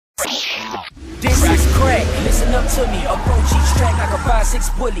This is crack, listen up to me. Approach each track like a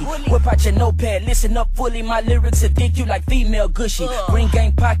 5'6" bully. Whip out your notepad, listen up fully. My lyrics will dick you like female gushy. Green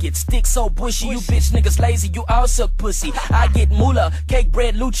game pockets, stick so bushy. You bitch niggas lazy, you all suck pussy. I get moolah, cake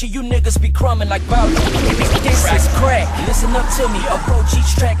bread Lucci. You niggas be crumbing like Bowden. This is crack, listen up to me. Approach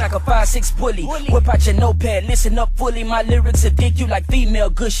each track like a 5'6" bully. Whip out your notepad, listen up fully. My lyrics will dick you like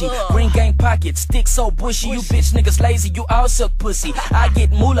female gushy. Green game pockets, stick so bushy. You bitch niggas lazy, you all suck pussy. I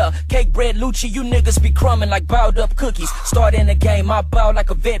get moolah, cake bread Lucci. You niggas be crumbing like bowed up cookies. Start in the game, I bow like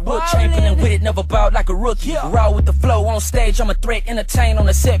a vet. Wood Chamberlain with it, never bowed like a rookie. Raw with the flow on stage, I'm a threat. Entertain on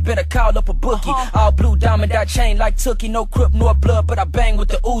the set, better call up a bookie. All blue diamond dot chain like Tookie. No crip nor blood, but I bang with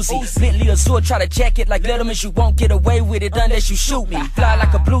the Uzi. Bentley Azure, try to jack it like Letterman's. You won't get away with it unless you shoot me. Fly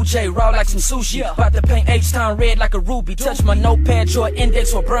like a blue jay, raw like some sushi. About to paint H-Town red like a ruby. Touch my notepad, draw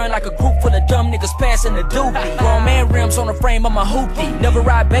index or burn like a group full of dumb niggas passing the doobie. Grown man rims on the frame of my hoopty. Never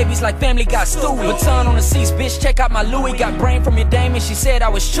ride babies like Family Got Stewie. Baton on the seats, bitch, check out my Louis. Got brain from your dame and she said I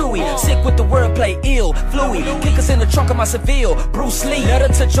was chewy. Sick with the wordplay, ill, fluey. Kickers in the trunk of my Seville, Bruce Lee.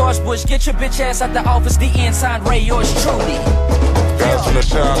 Letter to George Bush, get your bitch ass out the office. The inside Ray, yours truly. Guys from the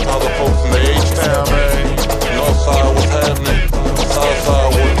shop, all the folks in the H-Town, man. Northside, what's happening?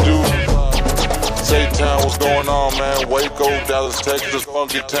 Southside, what do? J-Town, what's going on, man? Waco, Dallas, Texas,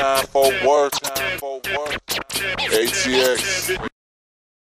 funky time, Fort Worth. ATX.